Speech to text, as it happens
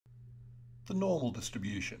the normal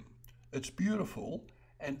distribution. It's beautiful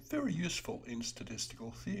and very useful in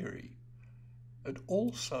statistical theory. It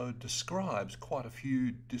also describes quite a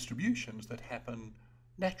few distributions that happen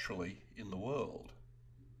naturally in the world.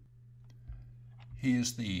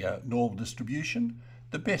 Here's the normal distribution.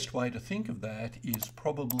 The best way to think of that is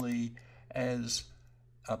probably as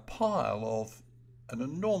a pile of an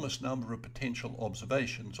enormous number of potential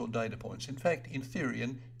observations or data points. In fact, in theory,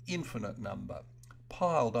 an infinite number,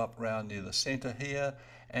 piled up round near the centre here,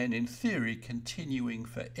 and in theory continuing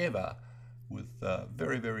forever with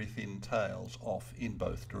very, very thin tails off in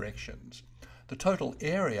both directions. The total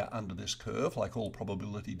area under this curve, like all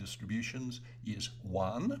probability distributions, is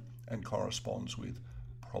 1 and corresponds with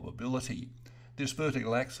probability. This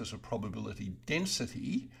vertical axis of probability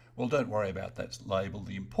density, well, don't worry about that label.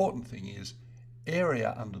 The important thing is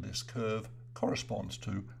area under this curve corresponds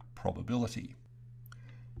to probability.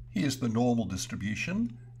 Here's the normal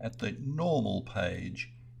distribution at the normal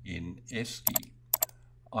page in ESCI.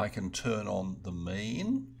 I can turn on the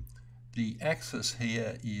mean. The axis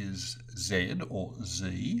here is Z or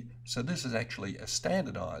Z, so this is actually a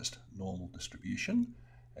standardized normal distribution.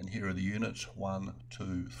 And here are the units 1,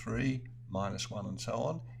 2, 3, -1 and so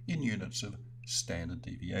on in units of standard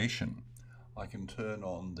deviation. I can turn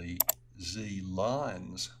on the Z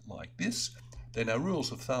lines like this. Then our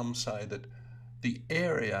rules of thumb say that the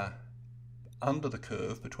area under the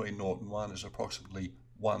curve between 0 and 1 is approximately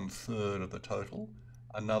 1/3 of the total,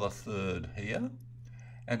 another third here.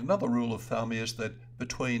 And another rule of thumb is that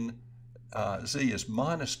between Z is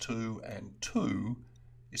 -2 and 2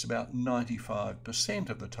 is about 95%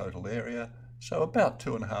 of the total area, so about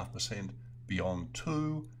 2.5% beyond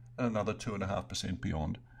 2 and another 2.5%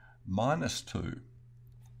 beyond -2.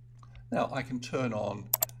 Now I can turn on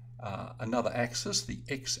another axis, the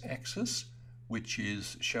x-axis, which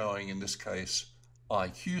is showing in this case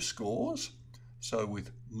IQ scores, so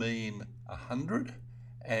with mean 100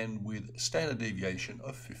 and with standard deviation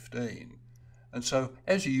of 15. And so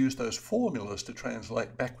as you use those formulas to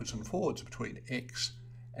translate backwards and forwards between x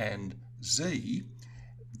and z,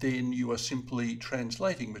 then you are simply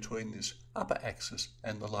translating between this upper axis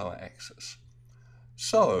and the lower axis.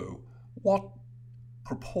 So what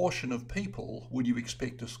proportion of people would you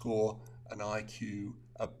expect to score an IQ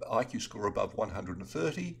score above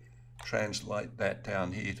 130? Translate that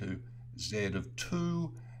down here to Z of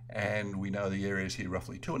 2, and we know the area is here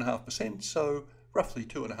roughly 2.5%, so roughly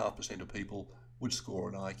 2.5% of people would score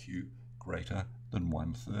an IQ greater than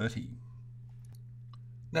 130.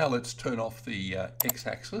 Now let's turn off the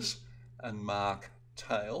x-axis and mark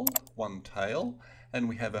tail, one tail, and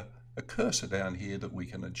we have a cursor down here that we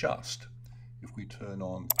can adjust. If we turn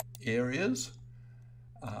on areas,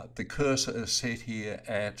 the cursor is set here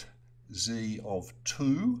at Z of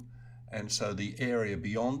 2, and so the area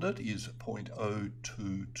beyond it is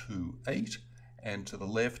 0.0228, and to the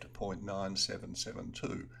left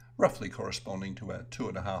 0.9772, roughly corresponding to our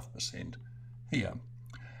 2.5% here.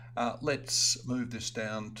 Let's move this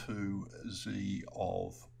down to Z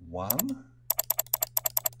of 1.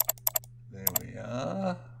 There we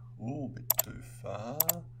are. Ooh, a bit too far.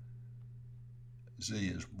 Z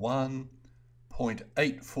is 1.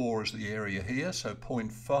 0.84 is the area here, so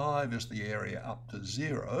 0.5 is the area up to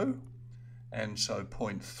 0, and so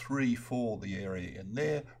 0.34 the area in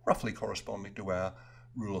there, roughly corresponding to our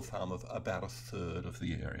rule of thumb of about 1/3 of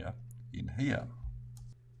the area in here.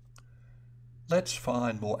 Let's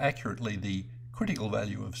find more accurately the critical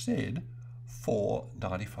value of Z for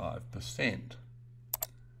 95%.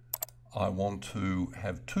 I want to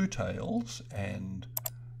have two tails and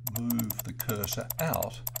move the cursor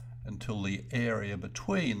out until the area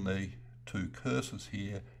between the two cursors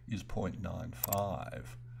here is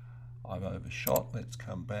 0.95. I've overshot. Let's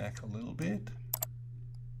come back a little bit.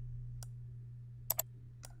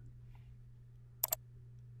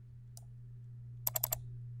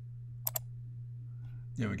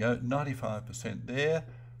 There we go, 95% there,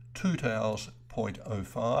 two tails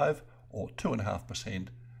 0.05 or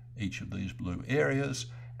 2.5% each of these blue areas,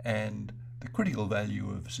 and the critical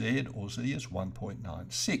value of Z or Z is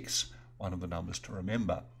 1.96, one of the numbers to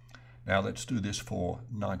remember. Now let's do this for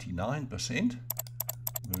 99%.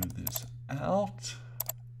 Move this out.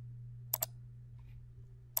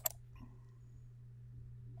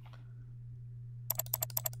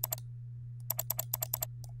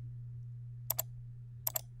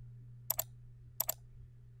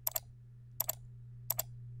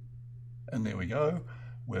 And there we go.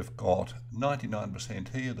 We've got 99%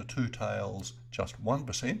 here, the two tails just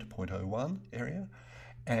 1%, 0.01 area,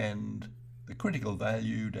 and the critical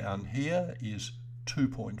value down here is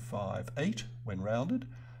 2.58 when rounded.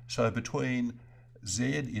 So between Z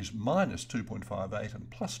is minus 2.58 and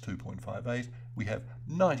plus 2.58, we have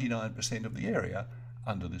 99% of the area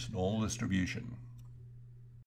under this normal distribution.